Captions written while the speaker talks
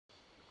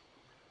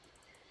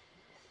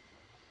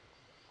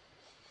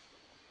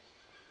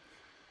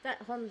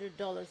That $100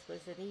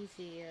 was an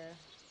easy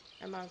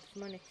amount of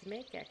money to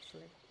make,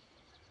 actually.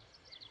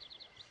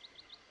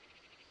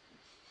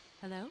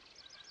 Hello?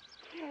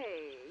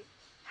 Kay,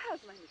 how's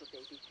my little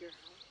baby girl?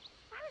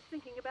 I was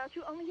thinking about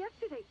you only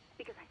yesterday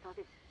because I saw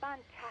this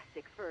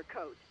fantastic fur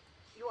coat.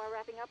 You are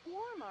wrapping up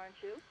warm,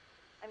 aren't you?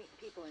 I mean,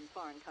 people in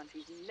foreign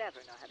countries never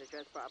know how to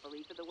dress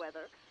properly for the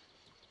weather.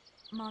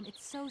 Mom,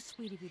 it's so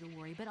sweet of you to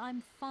worry, but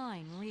I'm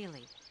fine,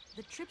 really.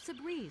 The trip's a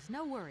breeze,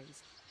 no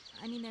worries.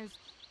 I mean, there's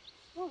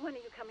Well, when are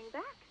you coming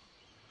back?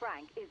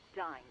 Frank is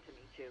dying to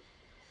meet you.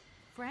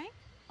 Frank?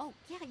 Oh,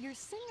 yeah, your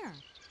singer.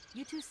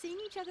 You two seeing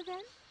each other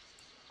then?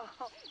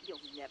 Oh, you'll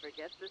never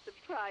guess the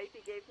surprise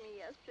he gave me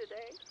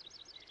yesterday.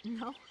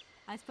 No,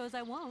 I suppose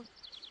I won't.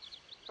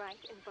 Frank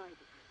invited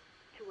me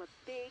to a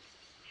big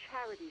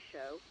charity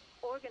show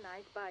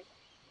organized by,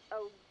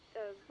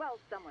 well,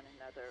 someone or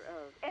another.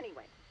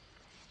 Anyway,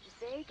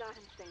 they got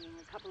him singing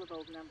a couple of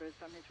old numbers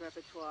from his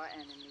repertoire,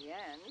 and in the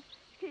end,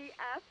 he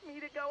asked me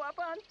to go up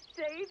on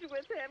stage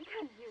with him.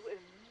 Can you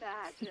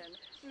imagine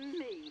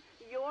me,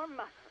 your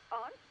mother,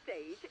 on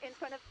stage in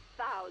front of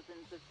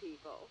thousands of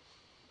people?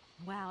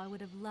 Wow, I would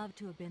have loved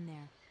to have been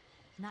there.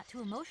 Not too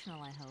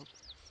emotional, I hope.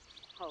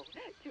 Oh,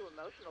 too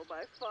emotional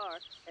by far,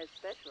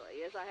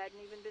 especially as I hadn't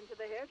even been to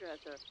the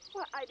hairdresser.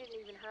 Well, I didn't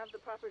even have the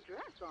proper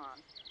dress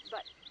on.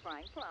 But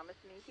Frank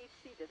promised me he'd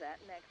see to that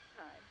next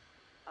time.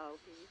 Oh,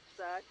 he's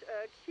such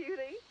a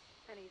cutie.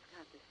 And he's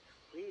got the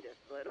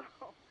sweetest little...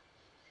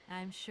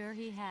 I'm sure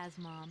he has,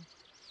 Mom.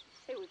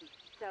 It would be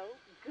so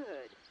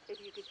good if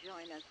you could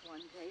join us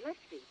one day. Let's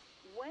see,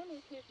 when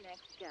is his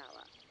next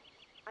gala?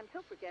 I'm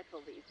so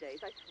forgetful these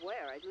days. I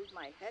swear I'd lose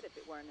my head if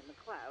it weren't in the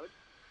clouds.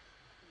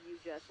 You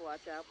just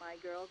watch out, my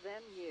girl.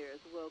 Them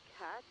years will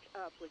catch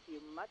up with you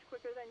much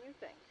quicker than you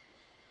think.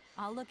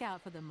 I'll look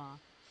out for them, Ma.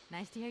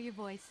 Nice to hear your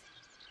voice.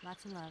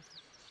 Lots of love.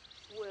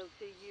 Well,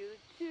 to you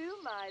too,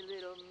 my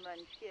little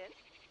munchkin.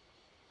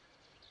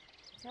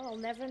 Well, I'll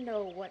never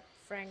know what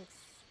Frank's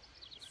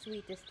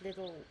sweetest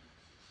little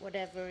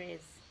whatever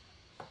is.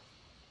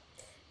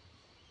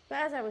 But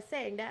as I was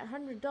saying, that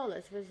 $100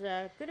 was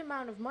a good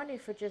amount of money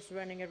for just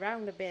running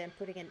around a bit and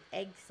putting an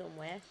egg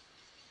somewhere.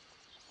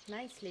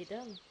 Nicely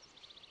done.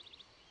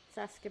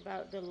 Let's ask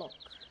about the lock.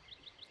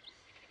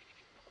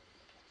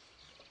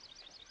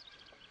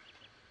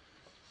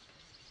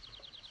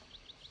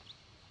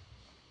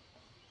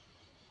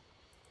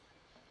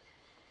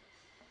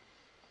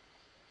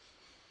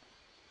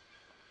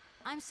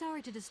 I'm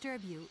sorry to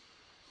disturb you.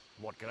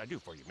 What can I do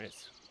for you,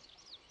 miss?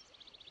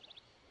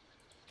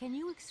 Can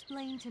you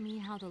explain to me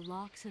how the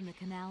locks in the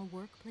canal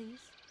work, please?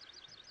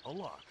 A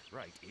lock,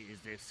 right,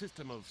 is a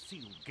system of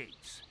sealed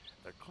gates.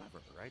 They're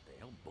clever, right? They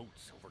help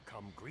boats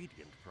overcome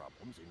gradient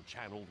problems in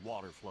channeled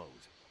water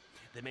flows.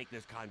 They make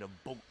this kind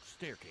of boat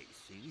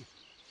staircase, see?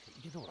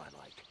 You know what I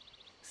like?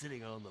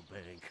 Sitting on the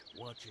bank,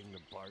 watching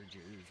the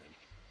barges and...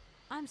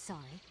 I'm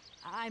sorry.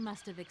 I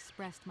must have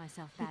expressed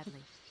myself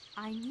badly.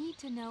 I need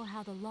to know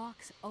how the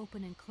locks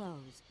open and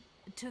close,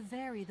 to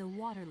vary the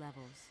water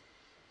levels.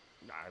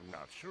 I'm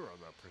not sure of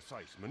the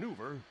precise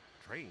maneuver.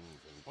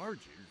 Trains and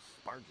barges,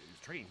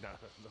 trains, now,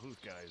 those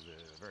guys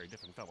are very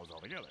different fellows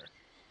altogether.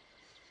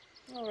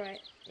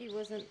 Alright, he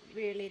wasn't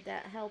really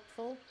that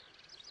helpful.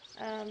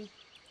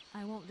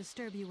 I won't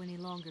disturb you any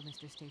longer,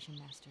 Mr. Station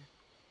Master.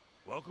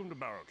 Welcome to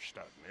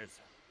Barrockstadt,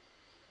 miss.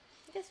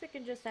 I guess we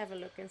can just have a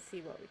look and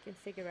see what we can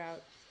figure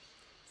out.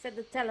 Said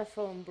the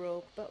telephone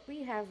broke, but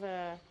we have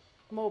a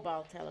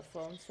mobile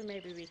telephone, so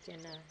maybe we can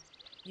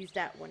use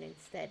that one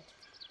instead.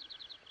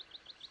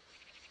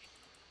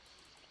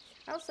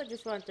 I also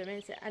just want to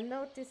mention, I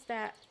noticed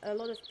that a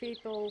lot of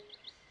people,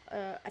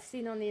 I've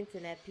seen on the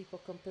internet people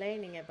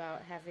complaining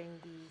about having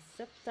the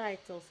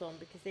subtitles on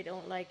because they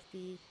don't like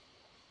the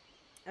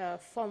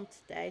font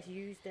that is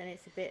used and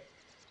it's a bit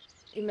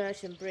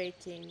immersion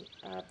breaking.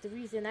 The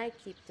reason I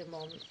keep them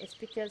on is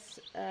because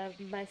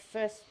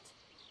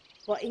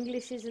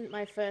English isn't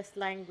my first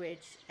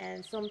language,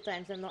 and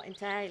sometimes I'm not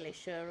entirely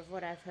sure of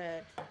what I've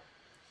heard,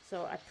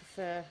 so I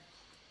prefer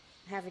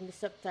having the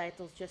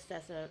subtitles just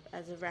as a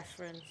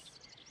reference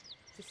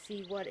to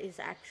see what is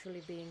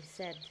actually being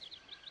said.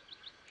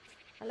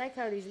 I like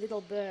how these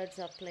little birds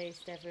are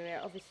placed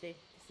everywhere. Obviously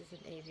this is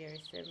an aviary,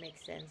 so it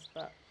makes sense,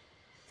 but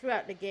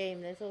throughout the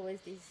game there's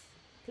always these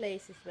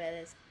places where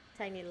there's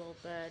tiny little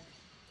bird.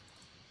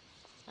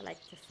 I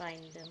like to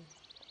find them.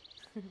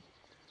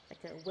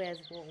 Like a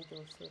Where's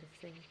Waldo sort of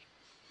thing.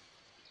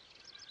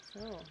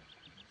 So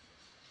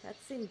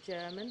that's in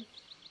German.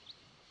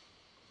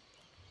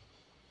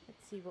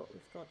 Let's see what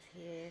we've got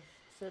here.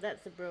 So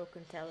that's a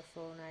broken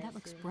telephone, I That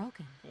looks assume.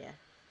 broken. Yeah.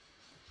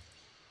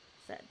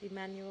 Is that the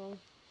manual?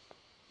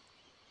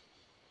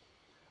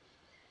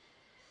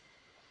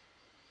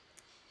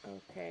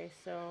 Okay,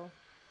 so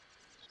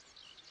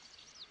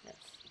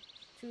that's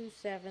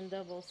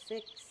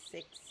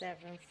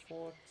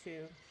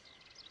 27666742.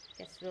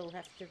 Guess we'll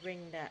have to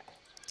ring that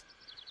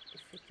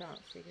if we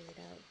can't figure it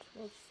out.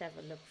 We'll just have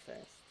a look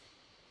first.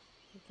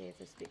 He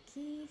gave us the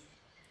key.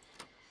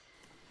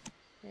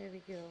 There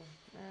we go.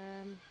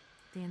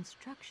 The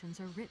instructions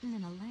are written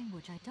in a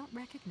language I don't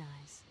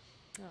recognize.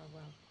 Oh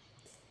well,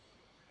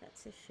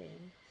 that's a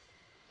shame.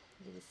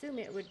 You'd assume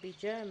it would be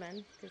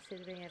German,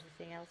 considering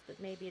everything else,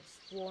 but maybe it's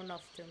worn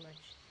off too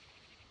much.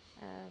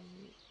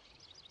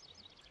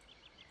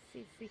 See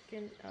if we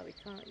can... Oh, we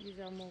can't use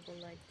our mobile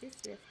like this,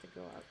 we have to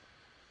go out.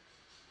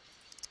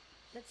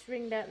 Let's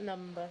ring that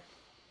number.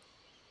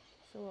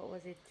 So what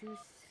was it?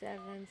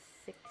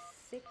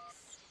 2766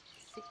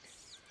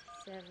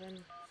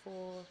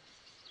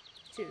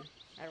 6742.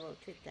 I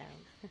wrote it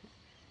down.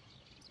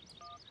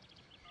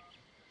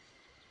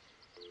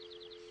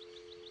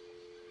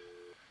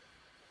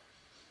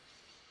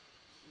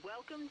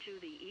 Welcome to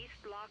the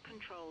East Lock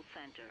Control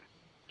Center.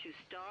 To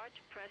start,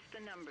 press the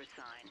number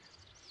sign.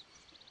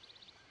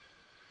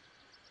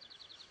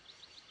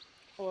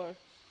 Or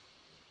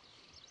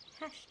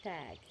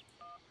hashtag.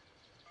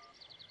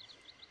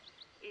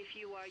 If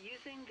you are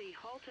using the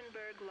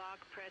Haltenberg lock,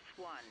 press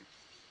 1.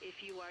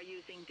 If you are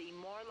using the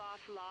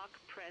Morloff lock,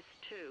 press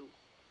 2.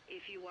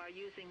 If you are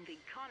using the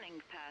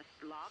Koningpass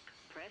lock,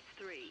 press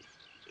 3.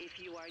 If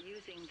you are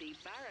using the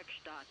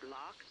Barrockstadt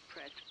lock,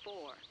 press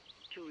 4.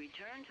 To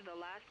return to the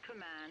last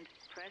command,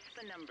 press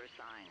the number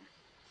sign.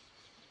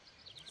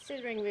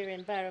 Considering we're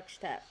in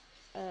Barrockstadt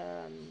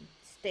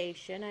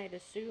station, I'd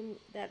assume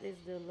that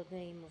is the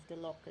name of the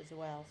lock as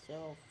well,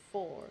 so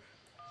 4.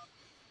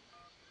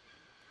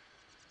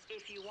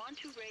 If you want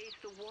to raise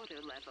the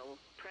water level,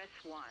 press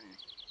 1.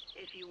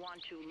 If you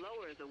want to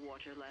lower the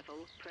water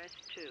level, press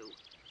 2.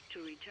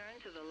 To return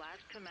to the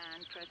last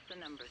command, press the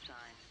number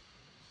sign.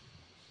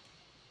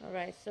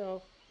 Alright,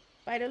 so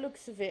by the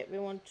looks of it, we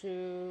want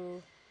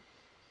to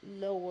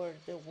lower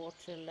the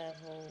water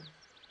level.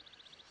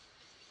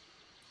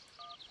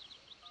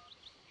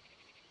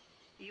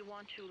 You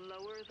want to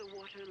lower the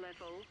water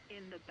level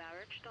in the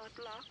Barrockstadt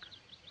lock?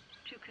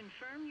 To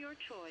confirm your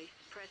choice,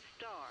 press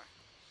star.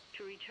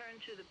 To return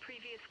to the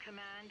previous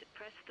command,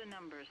 press the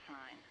number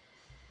sign.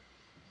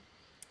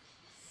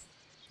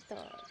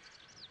 Star.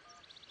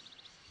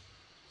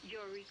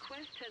 Your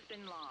request has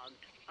been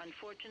logged.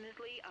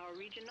 Unfortunately, our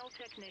regional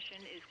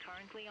technician is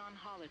currently on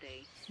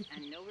holiday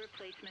and no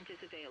replacement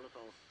is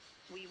available.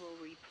 We will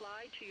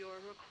reply to your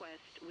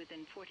request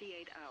within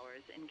 48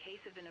 hours. In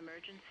case of an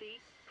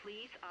emergency,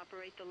 please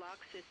operate the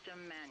lock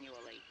system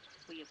manually.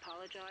 We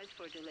apologize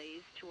for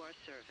delays to our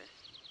service.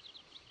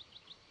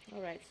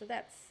 Alright, so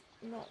that's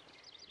not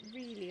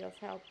really of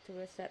help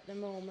to us at the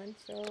moment,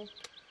 so...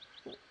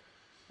 Ooh,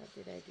 what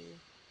did I do?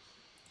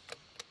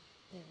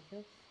 There we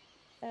go.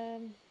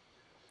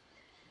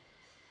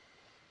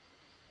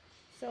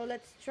 So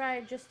let's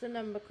try just the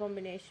number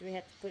combination we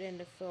had to put in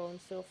the phone.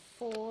 So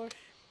 4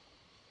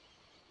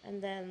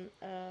 and then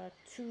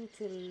 2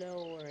 to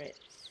lower it.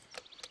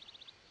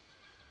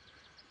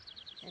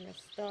 And a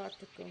star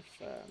to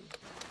confirm.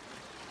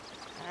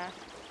 Ah,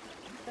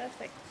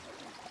 perfect.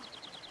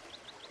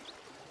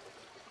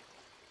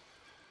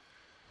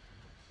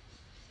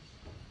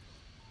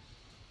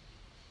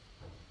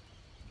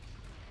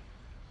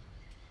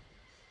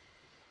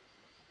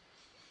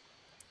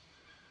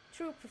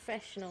 True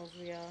professionals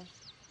we are.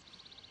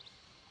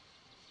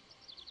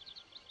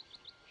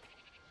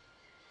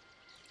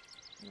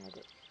 Now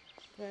do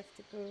I have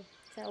to go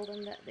tell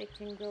them that they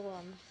can go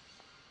on?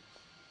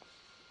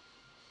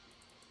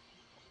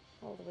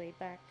 All the way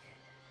back.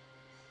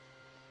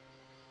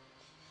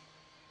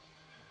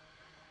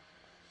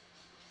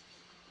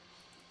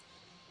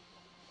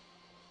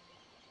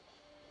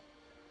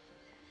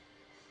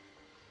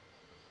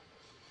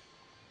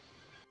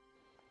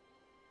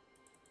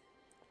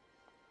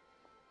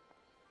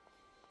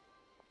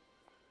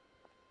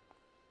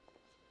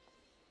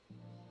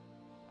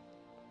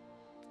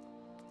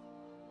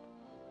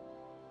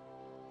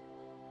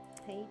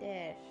 Hey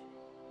there.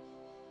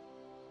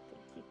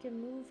 Think you can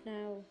move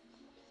now.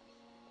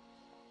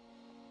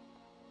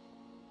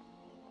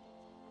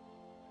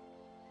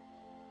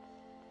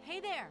 Hey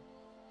there!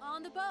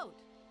 On the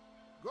boat!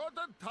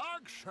 Guten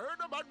Tag,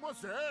 schöne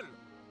Mademoiselle.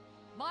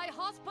 My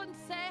husband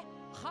say,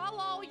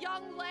 "Hello,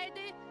 young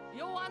lady.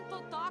 You want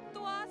to talk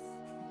to us?"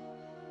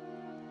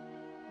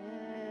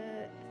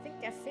 I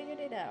think I figured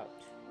it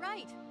out.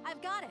 Right,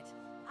 I've got it.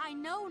 I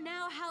know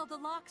now how the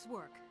locks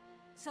work.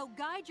 So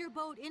guide your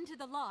boat into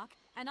the lock,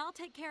 and I'll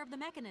take care of the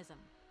mechanism.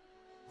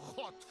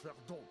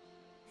 Godverdomme.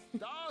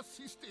 Das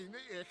ist eine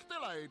echte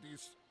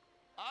ladies.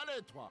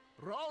 Alle trois,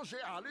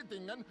 range alle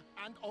Dingen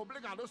and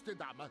obligados de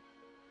dame.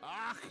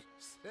 Ach,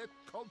 set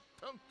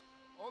content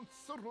on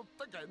the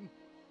route again.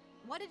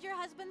 What did your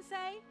husband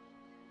say?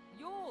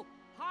 You,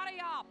 hurry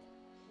up.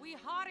 We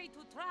hurry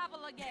to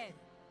travel again.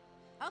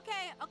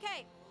 Okay.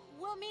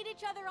 We'll meet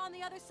each other on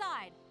the other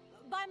side.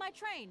 By my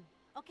train,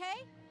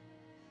 okay?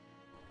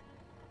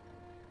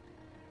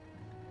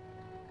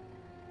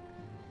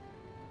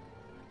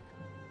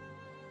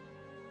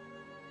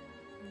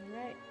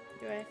 Alright,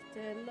 do I have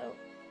to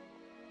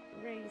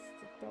raise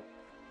the top?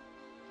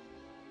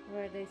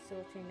 Or are they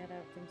sorting that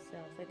out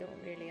themselves? I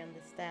don't really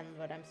understand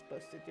what I'm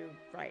supposed to do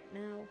right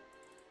now.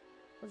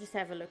 We'll just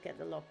have a look at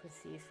the lock and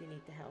see if we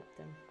need to help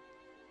them.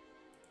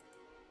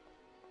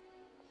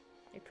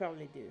 They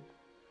probably do.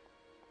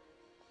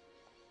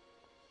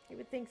 You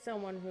would think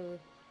someone who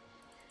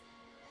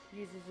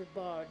uses a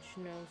barge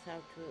knows how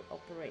to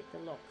operate the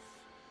locks.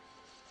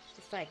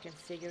 If I can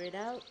figure it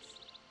out.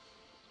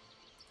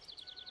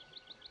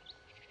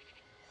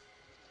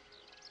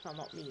 Well,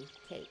 not me,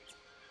 Kate.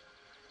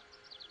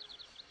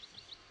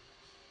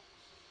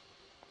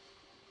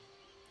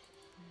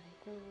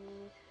 There we go.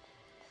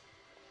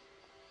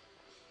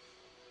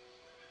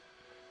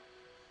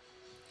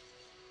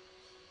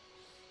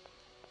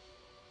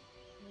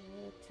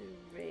 To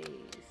raise,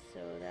 so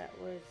that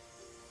was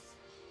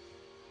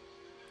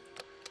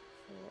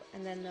 4,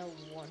 and then the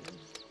 1.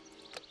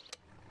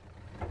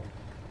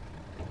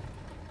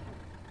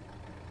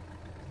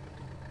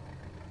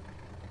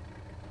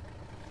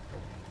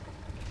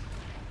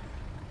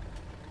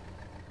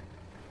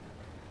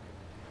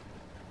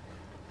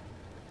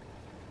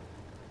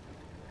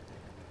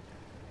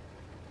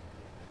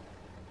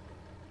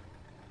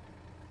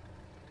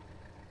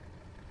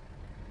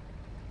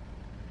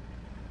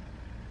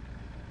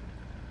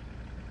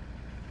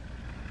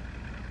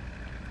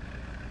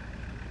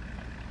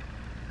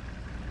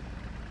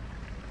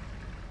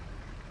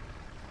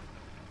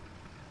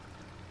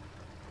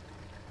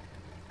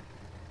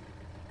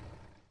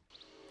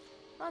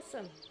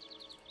 Awesome.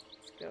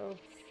 Let's go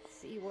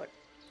see what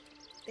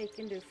they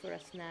can do for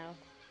us now.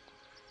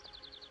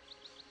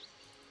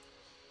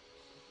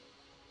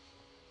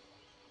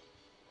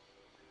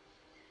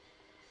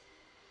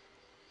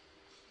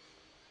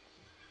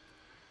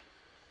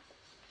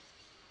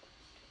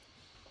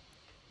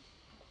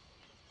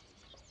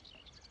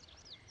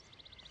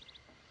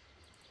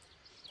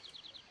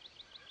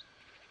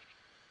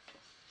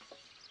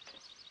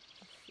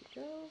 Off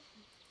we go.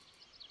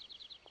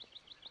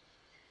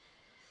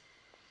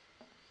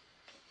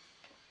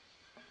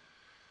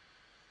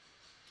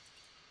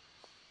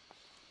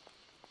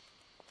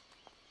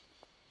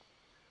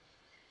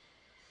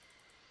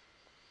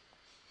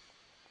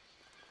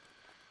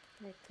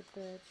 Like the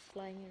birds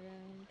flying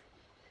around.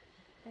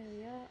 There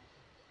we are.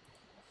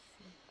 Let's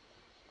see.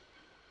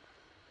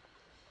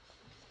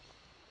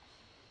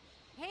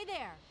 Hey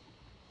there!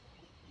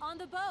 On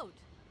the boat!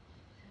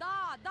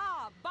 Da,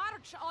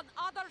 barge on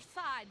other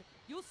side.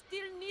 You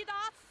still need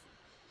us?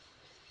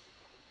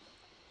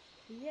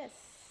 Yes.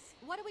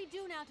 What do we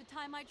do now to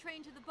tie my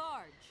train to the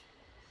barge?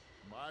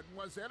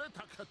 Mademoiselle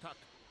Takatak,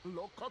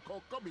 Loco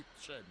Coco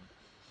Mitchen.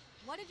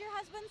 What did your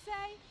husband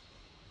say?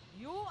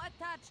 You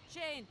attach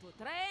chain to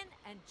train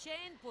and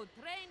chain put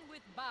train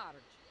with barge.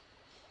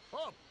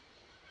 Hop,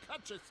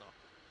 catch it, sir.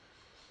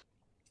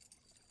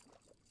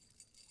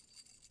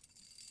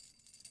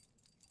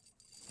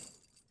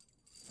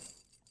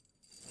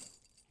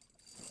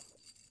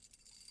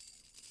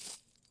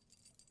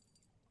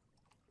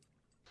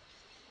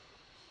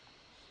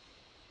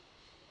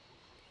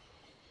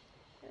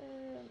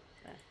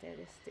 There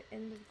is the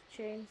end of the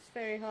chain. It's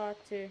very hard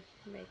to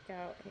make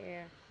out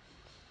here.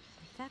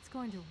 If that's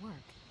going to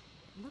work,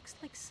 it looks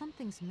like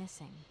something's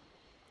missing.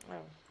 Oh,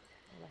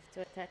 I'll have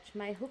to attach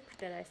my hook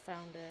that I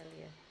found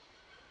earlier.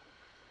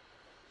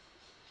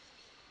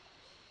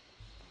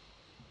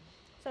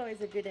 It's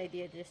always a good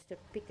idea just to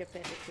pick up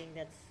everything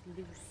that's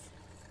loose.